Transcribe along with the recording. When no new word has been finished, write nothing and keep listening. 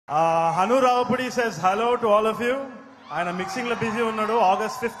Hanu Ravapudi says hello to all of you. ఆయన mixing లో busy ఉన్నాడు.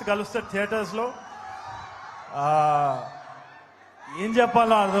 August 5th కలుస్తారు థియేటర్స్ లో. ఏం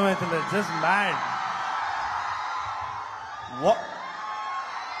చెప్పాలో అర్థమవుతలేదు. Just mad.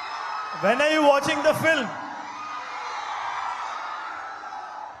 When are you watching the film?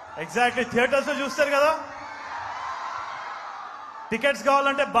 Exactly, theatres లో చూస్తారు కదా. టికెట్స్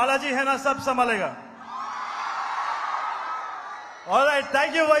కావాలంటే Balaji హేనా sub సంభాలేగా. All right,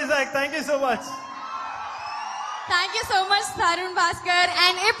 thank you Vizag, thank you so much. Thank you so much Tarun Bhaskar.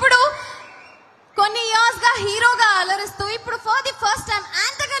 And ippudu konni years ga hero ga alaristu ippudu for the first time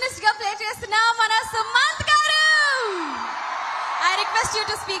antagonist ga play chestunna mana Sumant garu. I request you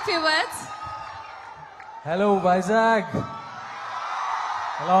to speak few words. Hello Vizag.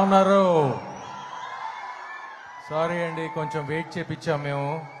 Hello unnaru. Sorry andi koncham wait chepicham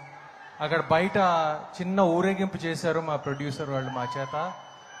memu. అక్కడ బయట చిన్న ఊరేగింపు చేశారు మా producer వాళ్ళు మా చేత.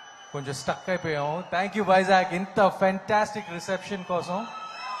 కొంచెం స్టక్ అయిపోయాము. థ్యాంక్ యూ వైజాగ్ ఇంత ఫెంటాస్టిక్ రిసెప్షన్ కోసం.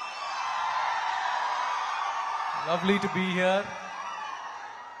 Lovely to be here.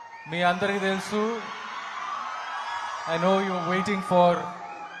 మీ అందరికీ తెలుసు, I know you are waiting for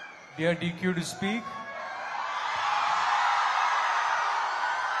dear DQ to speak.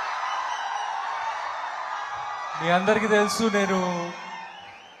 మీ అందరికీ తెలుసు, నేను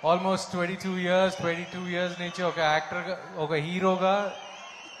ఆల్మోస్ట్ 22 years నుంచి ఒక యాక్టర్గా, ఒక హీరోగా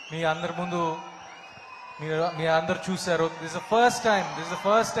మీ అందరి ముందు మీ అందరు చూశారు. దిస్ ద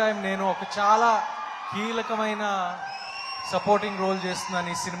ఫస్ట్ టైం నేను ఒక చాలా కీలకమైన సపోర్టింగ్ రోల్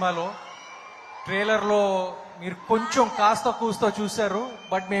చేస్తున్నాను ఈ సినిమాలో. ట్రైలర్లో మీరు కొంచెం కాస్త కూస్తో చూశారు,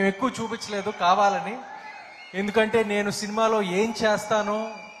 బట్ మేము ఎక్కువ చూపించలేదు కావాలని. ఎందుకంటే నేను సినిమాలో ఏం చేస్తాను,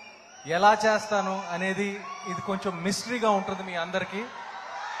 ఎలా చేస్తాను అనేది ఇది కొంచెం మిస్టరీగా ఉంటుంది మీ అందరికీ.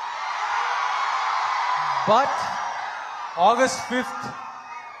 బట్ August 5th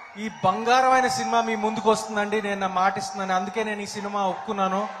ఈ బంగారమైన సినిమా మీ ముందుకు వస్తుందండి. నేను నా మాట ఇస్తున్నాను. అందుకే నేను ఈ సినిమా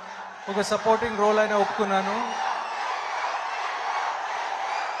ఒప్పుకున్నాను, ఒక సపోర్టింగ్ రోల్ అయినా ఒప్పుకున్నాను.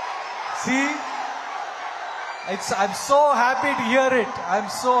 See, I'm so happy to hear it. I'm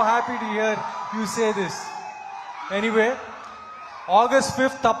so happy to hear you say this. Anyway, August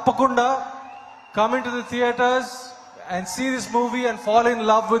 5th tappakunda come into the theaters and see this movie and fall in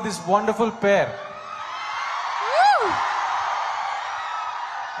love with this wonderful pair.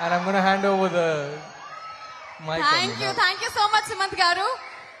 And I'm going to hand over the mic. Thank you so much Sumant garu.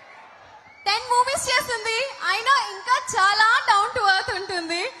 10 movies చేస్తుంది, అయినా ఇంకా చాలా down to earth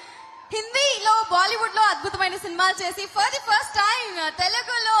ఉంటుంది. హిందీలో, బాలీవుడ్ లో అద్భుతమైన సినిమాలు చేసి ఫర్ ది ఫస్ట్ టైం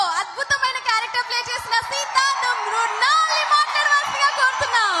తెలుగులో అద్భుతమైన క్యారెక్టర్ ప్లే చేసిన సీతా మృణాల్ మాట్లాడవలసిగా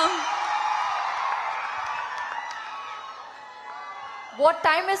కోరుతున్నాం. What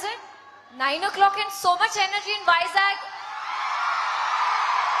time is it? 9 o'clock and so much energy in Vizag.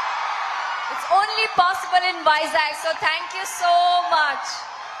 It's only possible in Vizag, so thank you so much.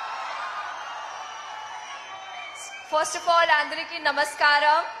 First of all, Andariki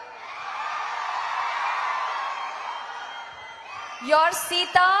Namaskaram. Your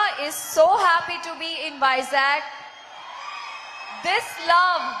Sita is so happy to be in Vizag. This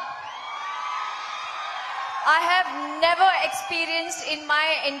love I have never experienced in my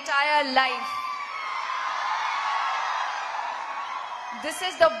entire life. This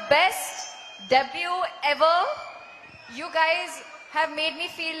is the best debut ever. You guys have made me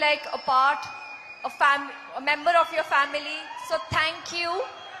feel like a member of your family. So thank you.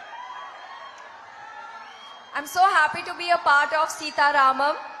 I'm so happy to be a part of Sita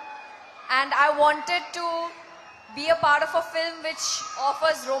Ramam, and I wanted to be a part of a film which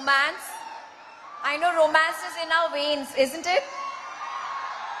offers romance. I know romance is in our veins, isn't it?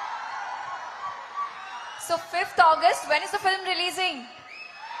 So 5th August, when is the film releasing?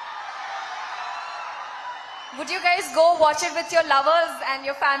 Would you guys go watch it with your lovers and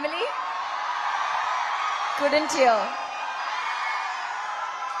your family? Couldn't hear.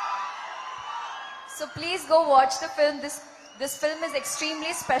 So please go watch the film. This film is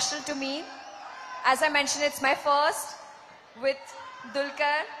extremely special to me. As I mentioned, it's my first with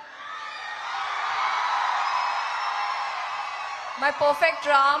Dulquer. My perfect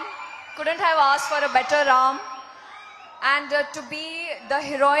Ram. Couldn't have asked for a better Ram. And to be the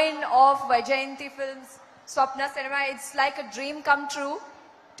heroine of Vaijayanti Films, Swapna Cinema, it's like a dream come true.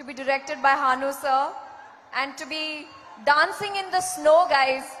 To be directed by Hanu sir and to be dancing in the snow,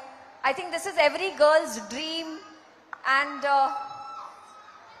 guys. I think this is every girl's dream. And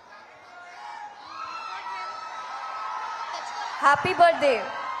happy birthday.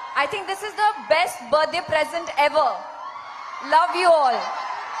 I think this is the best birthday present ever. Love you all.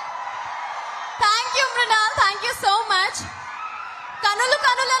 Thank you Mrunal, thank you so much. కనులు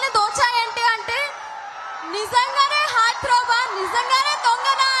కనులని దోచాయంటే అంటే నిజంగానే heart థ్రోబా, నిజంగానే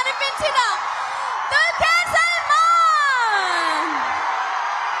దొంగన అనిపించిన Dulquer Salman.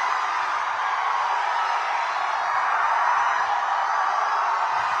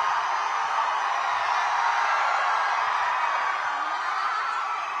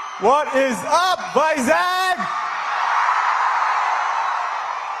 What is up, Vizag?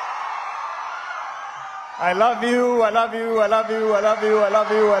 I love you, I love you, I love you, I love you, I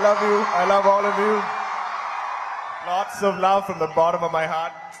love you, I love you, I love all of you. Lots of love from the bottom of my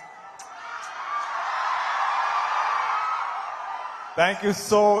heart. Thank you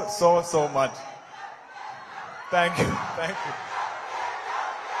so much. Thank you, thank you.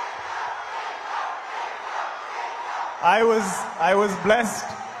 I was blessed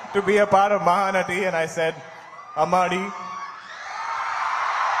to be a part of Mahanati, and I said, Amadi.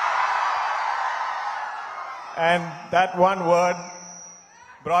 And that one word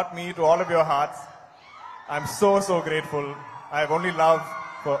brought me to all of your hearts. I'm so grateful. I have only love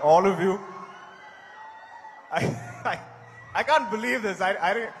for all of you. I can't believe this. I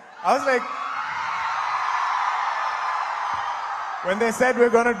was like, when they said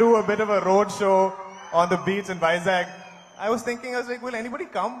we're going to do a bit of a road show on the beach in Vizag, I was like, will anybody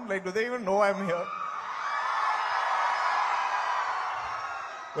come? Like, do they even know I'm here?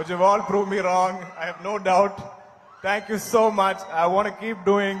 But you've all proved me wrong. I have no doubt. Thank you so much. I want to keep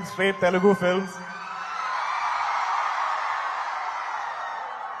doing straight Telugu films.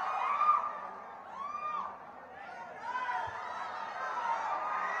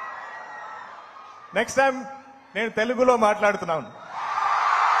 Next time, నేను తెలుగులో మాట్లాడుతున్నాను.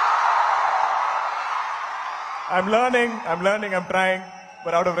 I'm learning, I'm trying,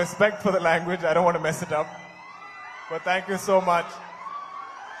 but out of respect for the language, I don't want to mess it up. But thank you so much.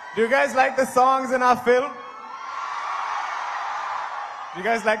 Do you guys like the songs in our film? Do you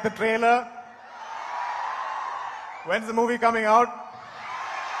guys like the trailer? When's the movie coming out?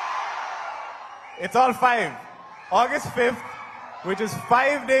 It's all 5. August 5th, which is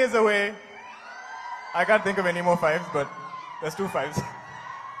 5 days away. I can't think of any more 5s, but there's 2 5s.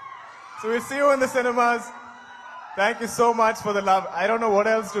 So we'll see you in the cinemas. Thank you so much for the love. I don't know what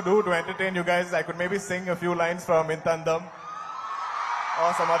else to do to entertain you guys. I could maybe sing a few lines from Intandam or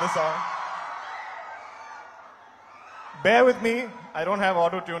some other song. Bear with me. I don't have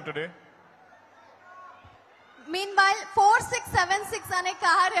auto-tune today. Meanwhile, 4676 అనే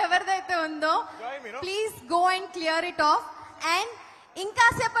car ఎవరిదైతే ఉందో please go and clear it of. And ఇంకా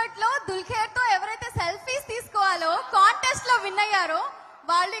సేపట్లో దుల్ఖేర్ తో ఎవరైతే selfies తీసుకోవాలో contest లో win అయ్యారో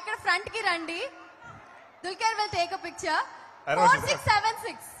వాళ్ళు ఇక్కడ ఫ్రంట్ కి రండి. Dulquer will take a picture.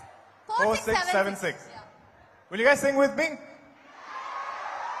 4676. 4676. Will you guys sing with me?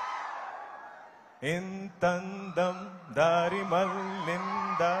 ఇంతందం దారి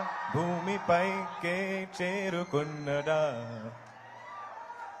మల్లింద భూమిపైకే చేరుకున్నదా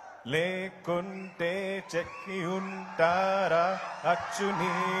లేకుంటే చెక్కి ఉంటారా అచ్చు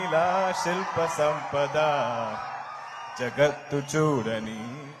నీలా శిల్ప సంపద జగత్తు చూడని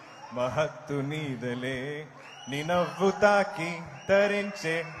మహత్తు నీదలే నీ నవ్వు తాకి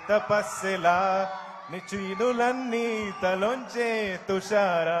తరించే తపస్సులా నీ చీనులన్నీ తలొంచే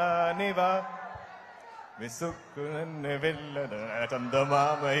తుషారానివా విసుక్కు నన్ను వెళ్ళద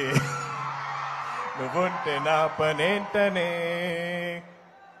చందమామయ్యే నువ్వుంటే నా పనేంటనే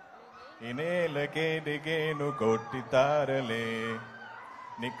ఈ నేలకే దిగేను కోటి తారలే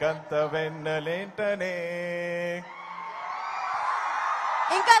నీకంత వెన్నలేంటనే.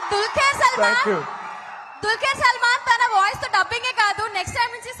 ఇంకా దుల్ఖర్ సల్మాన్ తన వాయిస్ తో డబ్బింగే కాదు నెక్స్ట్ టైం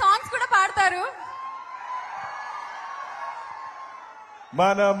నుంచి సాంగ్స్ కూడా పాడతారు.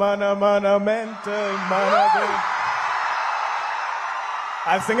 మన mental manadu.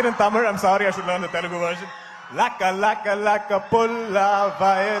 I'll sing it in Tamil. I'm sorry, I should learn the Telugu version. Laka pulla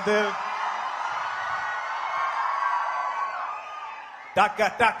vayadil.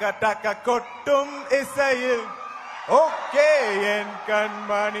 Taka kottum isayil. Okay, en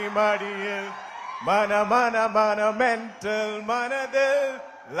kanmani madiyil. Mana mental manadil.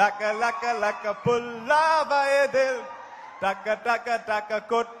 Laka pulla vayadil. Taka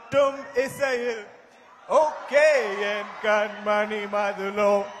kottum isayil. Okay, en kanmani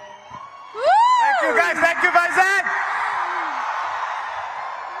madulo. Thank you guys, thank you Vizag.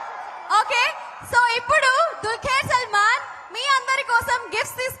 Okay, so ఇప్పుడు దుల్ఖర్ సల్మాన్ మీ అందరి కోసం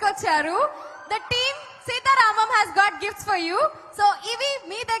gifts తీసుకొచ్చారు. The team Sita Ramam has got gifts for you. So ఇవి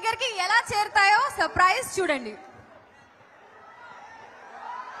మీ దగ్గరికి ఎలా చేరుతాయో surprise చూడండి.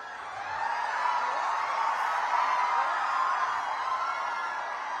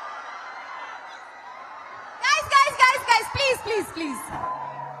 Guys, please. please.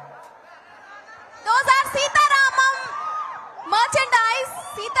 Those are Sita Ramam merchandise.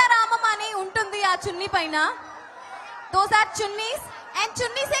 Sita Ramam ani untundi aa chunni paina. Those are chunnis and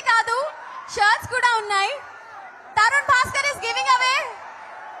chunnis e kaadu shirts kuda unnai. Tarun Bhaskar is giving away.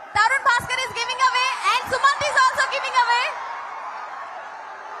 Tarun Bhaskar is giving away and Sumant is also giving away.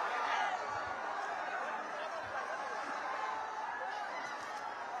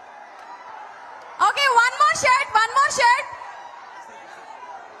 Okay, one more shirt.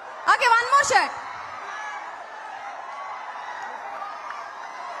 Okay, one more shirt.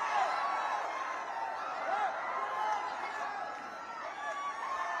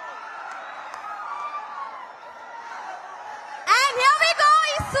 And here we go,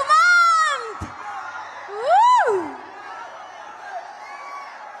 is Sumant. Woo!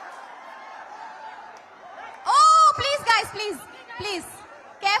 Oh, please guys, please.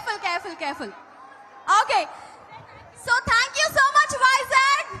 Careful. Okay. So thank you so much,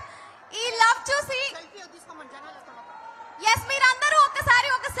 Vizag. We love to see. Yes, మీరందరూ ఒక్కసారి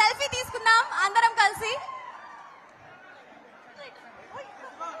ఒక selfie తీసుకుందాం అందరం కలిసి.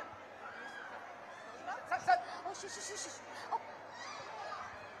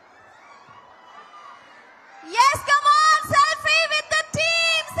 Yes,